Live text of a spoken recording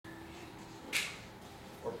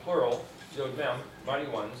plural, Yod Mem, mighty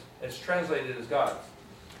ones. It's translated as gods.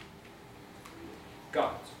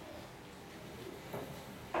 Gods.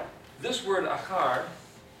 This word achar,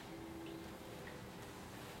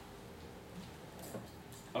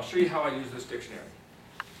 I'll show you how I use this dictionary.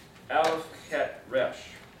 Aleph, Chet, Resh.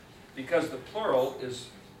 Because the plural is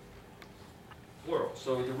plural.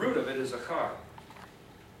 So the root of it is achar.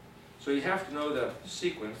 So you have to know the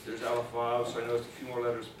sequence. There's Aleph, Vav, so I know it's a few more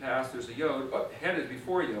letters past. There's a Yod. Oh, Het is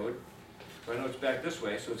before Yod. So I know it's back this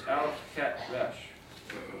way. So it's Aleph, Chet, Resh.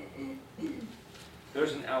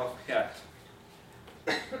 There's an Aleph, Chet.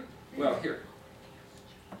 Well, here.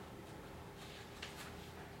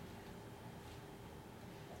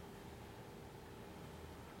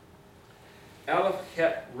 Aleph,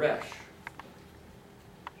 Chet, Resh.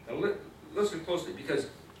 Now listen closely, because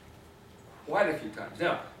quite a few times.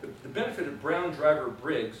 Now, the benefit of Brown, Driver,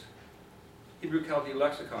 Briggs, Hebrew Chaldee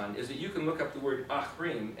Lexicon, is that you can look up the word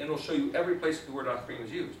achrim, and it'll show you every place the word achrim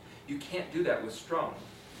is used. You can't do that with Strong's.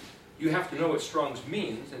 You have to know what Strong's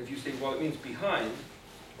means, and if you say, well, it means behind,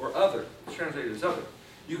 or other, it's translated as other.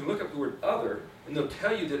 You can look up the word other, and they'll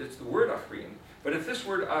tell you that it's the word achrim. But if this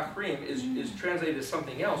word achrim is translated as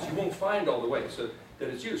something else, you won't find all the way so that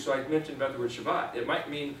it's used. So I mentioned about the word Shabbat. It might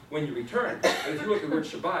mean when you return. But if you look at the word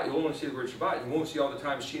Shabbat, you'll only see the word Shabbat. You won't see all the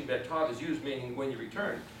time Shin Bet Tav is used, meaning when you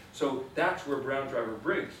return. So that's where Brown, Driver,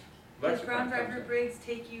 Briggs. Does Brown, Driver, Briggs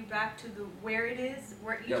take you back to the where it is,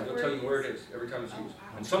 where each word is? Yeah, they'll tell you where it is every time it's used.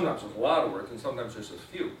 And sometimes there's a lot of words, and sometimes there's just a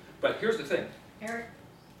few. But here's the thing. Eric,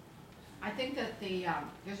 I think that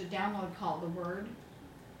there's a download called The Word.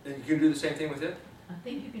 And you can do the same thing with it? I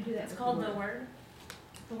think you can do that. It's called The Word.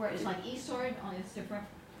 The Word. It's like eSword, only it's different.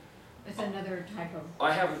 It's another type of.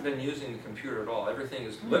 I haven't been using the computer at all. Everything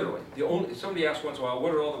is literally. Somebody asks once in a while,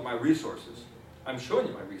 what are all of my resources? I'm showing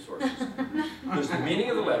you my resources. There's the meaning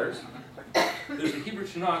of the letters. There's the Hebrew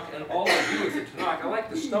Tanakh, and all I do with the Tanakh, I like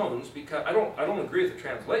the stones because I don't agree with the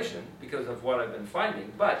translation because of what I've been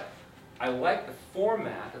finding, but I like the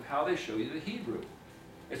format of how they show you the Hebrew.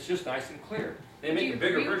 It's just nice and clear. They make a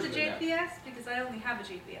bigger version of that. Do you agree with the JPS? Because I only have a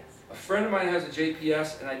JPS. A friend of mine has a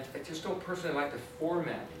JPS, and I just don't personally like the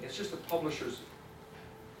formatting. It's just the publisher's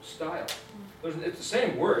style. It's the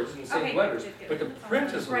same words and the same letters, but the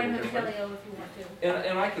print is a little different. Paleo if you want to.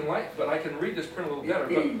 And I can read this print a little better,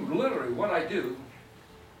 but literally what I do,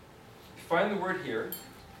 you find the word here,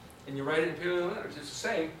 and you write it in Paleo letters. It's the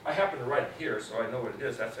same. I happen to write it here, so I know what it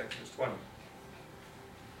is. That's Exodus 20.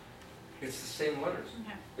 It's the same letters.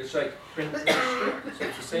 Okay. It's like print and script, so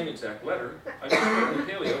it's the same exact letter. I just put it in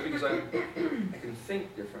Paleo because I can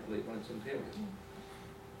think differently when it's in Paleo.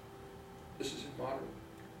 This is in modern.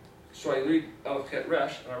 So I read Aleph Chet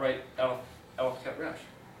Resh, and I write Aleph Chet Resh.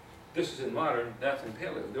 This is in modern, that's in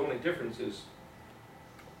Paleo. The only difference is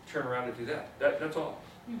turn around and do that. That's all.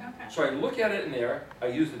 Okay. So I look at it in there, I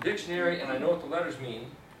use the dictionary, and I know what the letters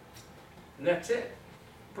mean, and that's it.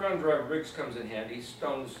 Brown, Driver, Briggs comes in handy,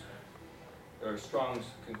 Strong's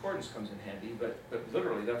Concordance comes in handy, but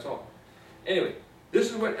literally that's all. Anyway, this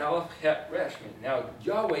is what Aleph Chet Resh means. Now,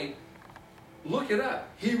 Yahweh, look it up.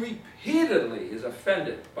 He repeatedly is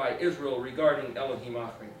offended by Israel regarding Elohim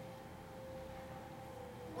Achrim.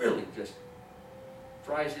 Really just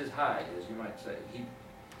fries his hide, as you might say.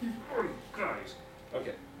 Oh, guys.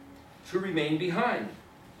 Okay. To remain behind.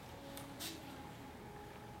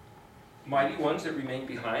 Mighty ones that remain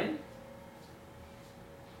behind?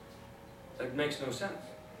 That makes no sense.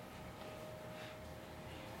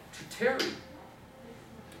 To tarry.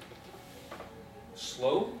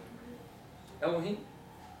 Slow, Elohim.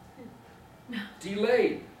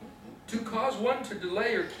 Delayed. To cause one to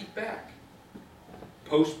delay or keep back.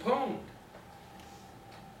 Postponed.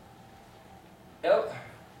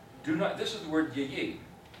 This is the word Yeyi.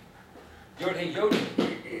 Yod He Yod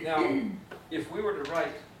He. Now, if we were to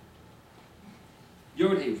write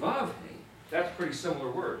Yod He Vav He, that's a pretty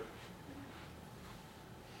similar word.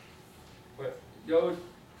 But Yod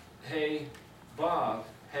He Vav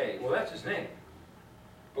He, well, that's his name.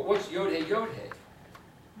 But what's Yod He Yod He?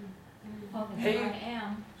 Hey, I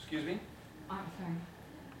am. Excuse me? I'm sorry.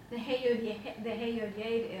 The Hey Yod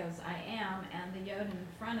Yed is I am, and the Yod in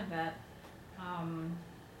front of it,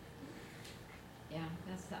 yeah,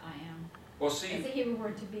 that's the I am. Well, see, It's a Hebrew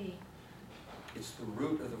word to be. it's the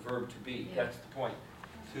root of the verb to be. Yeah. That's the point.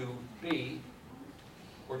 To be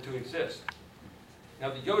or to exist. Now,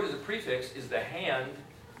 the Yod as a prefix is the hand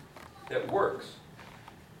that works,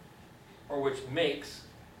 or which makes,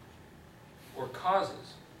 or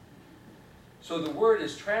causes. So the word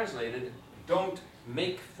is translated, don't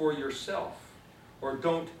make for yourself, or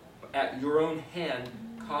don't at your own hand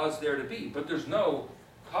cause there to be. But there's no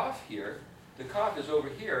kaf here the kaf is over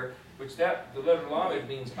here, which the letter lamed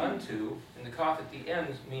means unto, and the kaf at the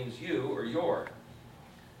end means you or your.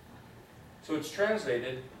 So it's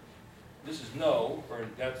translated, this is no, or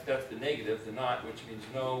that's the negative, the not, which means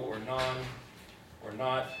no or non, or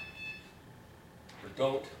not, or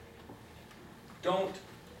don't. Don't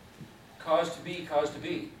cause to be,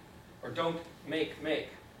 or don't make,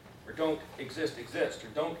 or don't exist,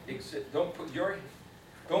 or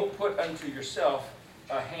don't put unto yourself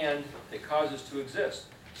a hand that causes to exist.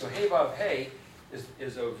 So hey vav hey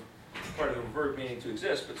is a part of the verb meaning to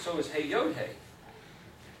exist, but so is hey yod hey.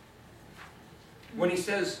 When he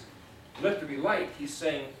says let there be light, he's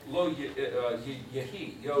saying lo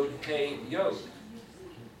yehi, yod hey yod.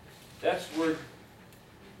 That's word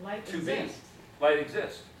Light to be. exists. Light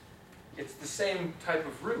exists. It's the same type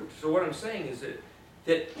of root. So what I'm saying is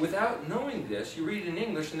that without knowing this, you read in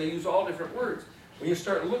English and they use all different words. When you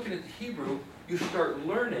start looking at the Hebrew, you start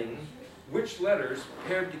learning which letters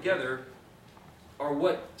paired together are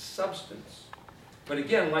what substance. But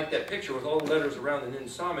again, like that picture with all the letters around the Nun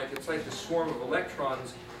Samech, it's like the swarm of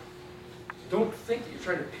electrons. Don't think that you're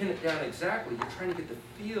trying to pin it down exactly. You're trying to get the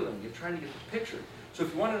feeling. You're trying to get the picture. So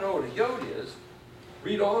if you want to know what a yod is,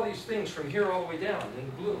 read all these things from here all the way down in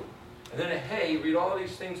blue. And then a hey, read all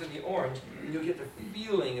these things in the orange, and you'll get the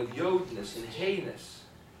feeling of yodness and heyness.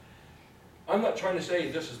 I'm not trying to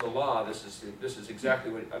say this is the law, this is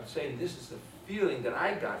exactly what I'm saying. This is the feeling that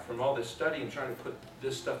I got from all this study and trying to put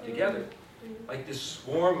this stuff together. Like this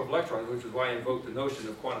swarm of electrons, which is why I invoked the notion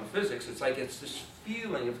of quantum physics. It's like it's this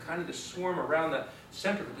feeling of kind of this swarm around the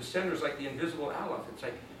center, but the center is like the invisible aleph. It's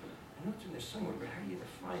like, I know it's in there somewhere, but how do you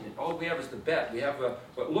define it? All we have is the bet. We have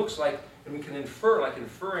what looks like, and we can infer, like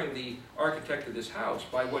inferring the architect of this house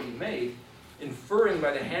by what he made, inferring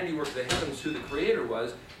by the handiwork of the heavens who the creator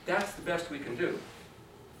was. That's the best we can do.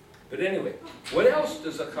 But anyway, what else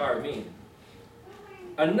does Zachar mean?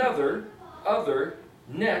 Another, other,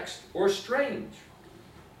 next, or strange.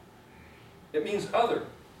 It means other.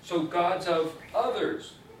 So gods of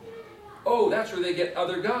others. Oh, that's where they get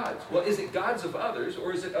other gods. Well, is it gods of others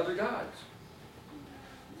or is it other gods?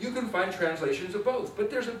 You can find translations of both, but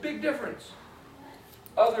there's a big difference.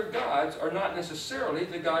 Other gods are not necessarily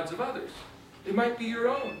the gods of others. They might be your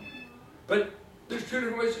own. But there's two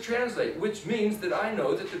different ways to translate, which means that I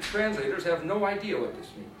know that the translators have no idea what this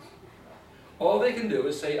means. All they can do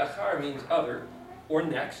is say achar means other, or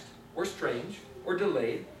next, or strange, or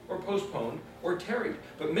delayed, or postponed, or tarried.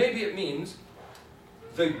 But maybe it means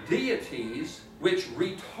the deities which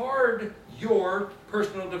retard your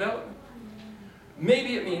personal development.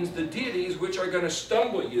 Maybe it means the deities which are going to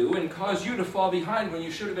stumble you and cause you to fall behind when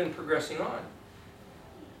you should have been progressing on.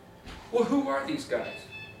 Well, who are these guys?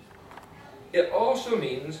 It also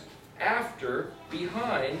means after,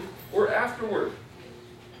 behind, or afterward.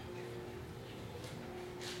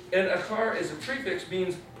 And achar as a prefix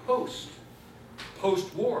means post,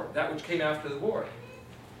 post-war, that which came after the war.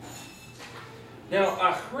 Now,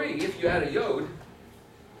 achri, if you add a yod,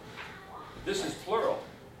 this is plural.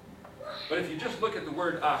 But if you just look at the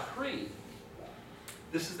word achri,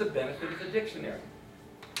 this is the benefit of the dictionary.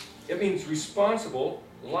 It means responsible,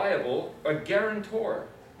 liable, a guarantor.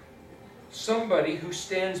 Somebody who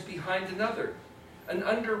stands behind another. An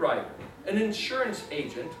underwriter, an insurance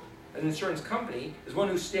agent, an insurance company is one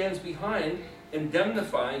who stands behind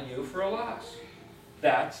indemnifying you for a loss.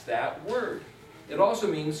 That's that word. It also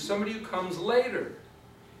means somebody who comes later.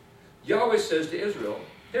 Yahweh says to Israel,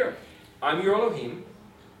 here, I'm your Elohim.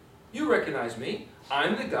 You recognize me.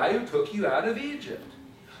 I'm the guy who took you out of Egypt.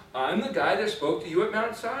 I'm the guy that spoke to you at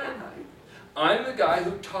Mount Sinai. I'm the guy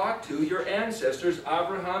who talked to your ancestors,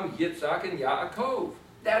 Abraham, Yitzhak, and Yaakov.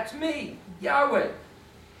 That's me, Yahweh.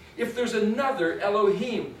 If there's another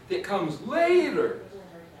Elohim that comes later,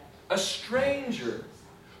 a stranger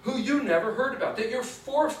who you never heard about, that your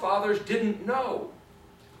forefathers didn't know,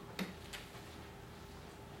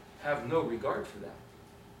 have no regard for that.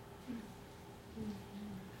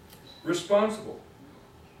 Responsible.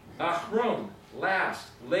 Achron, last,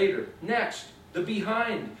 later, next, the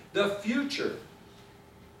behind, the future.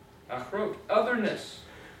 Achrot, otherness.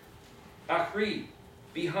 Achri,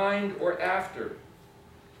 behind or after.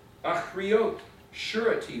 Achriot,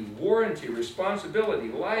 surety, warranty, responsibility,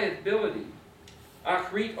 liability.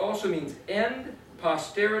 Achrit also means end,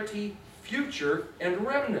 posterity, future, and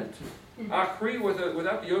remnant. Achri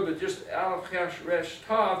without the yod, but just aleph chesh resh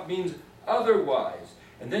tav means otherwise.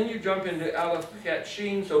 And then you jump into aleph chet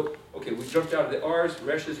shin. So, okay, we jumped out of the r's,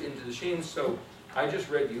 reshes into the shins. So I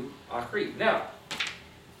just read you achri. Now,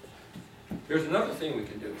 here's another thing we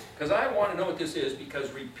can do. Because I want to know what this is,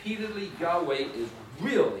 because repeatedly Yahweh is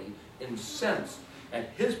really incensed and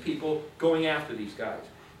his people going after these guys.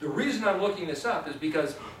 The reason I'm looking this up is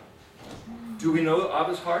because, do we know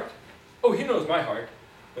Abba's heart? Oh, he knows my heart,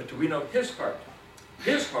 but do we know his heart?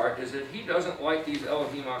 His heart is that he doesn't like these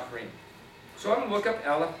Elohim Achrim. So I'm going to look up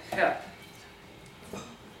Aleph Het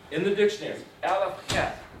in the dictionary. Aleph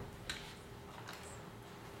Het.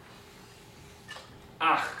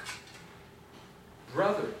 Ach.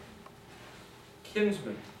 Brother.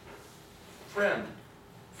 Kinsman. Friend.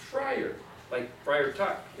 Friar. Like Friar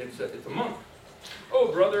Tuck. It's a monk.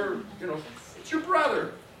 Oh, brother, it's your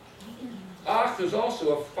brother. Ach is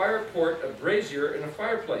also a fire port, a brazier, and a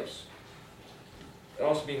fireplace. It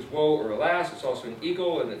also means woe or alas. It's also an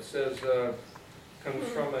eagle, and it says, comes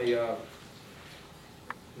from another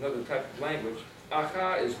type of language.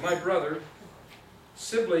 Acha is my brother.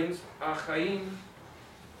 Siblings, achaim.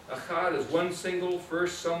 Achad is one single,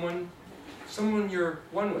 first, someone you're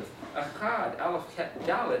one with. Achad, aleph het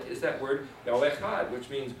dalet, is that word yalechad, which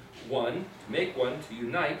means one, to make one, to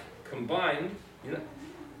unite, combined.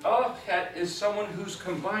 Aleph het is someone who's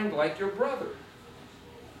combined like your brother.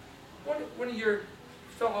 One of your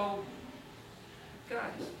fellow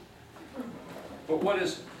guys. But what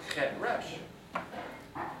is het resh?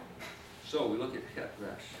 So we look at het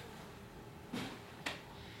resh.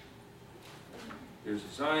 There's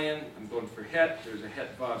a Zion. I'm going for het. There's a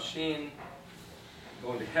het vav shin. I'm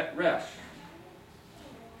going to het resh.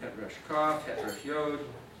 Het resh kaf, het resh yod.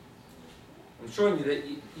 I'm showing you that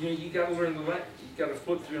you got to learn the language. You got to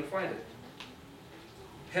flip through and find it.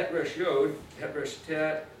 Het resh yod, het resh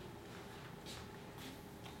tet,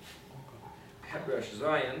 het resh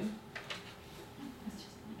Zion,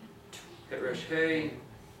 het resh hey,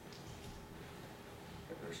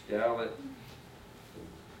 het resh dalet.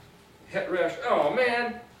 Het resh, oh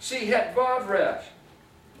man, see het vav resh.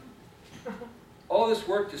 All this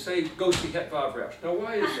work to say, go see het vav resh. Now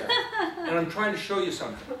why is that? And I'm trying to show you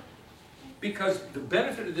something. Because the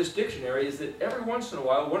benefit of this dictionary is that every once in a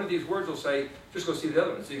while, one of these words will say, just go see the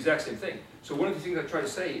other one. It's the exact same thing. So one of the things I try to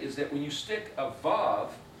say is that when you stick a vav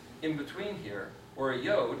in between here, or a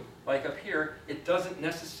yod, like up here, it doesn't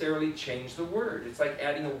necessarily change the word. It's like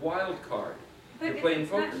adding a wild card. But You're if playing it's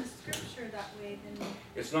poker. not in scripture that way, then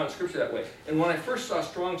It's not in scripture that way. And when I first saw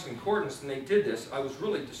Strong's Concordance and they did this, I was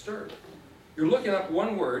really disturbed. You're looking up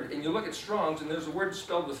one word, and you look at Strong's, and there's a word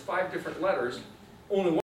spelled with 5 different letters, only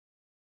one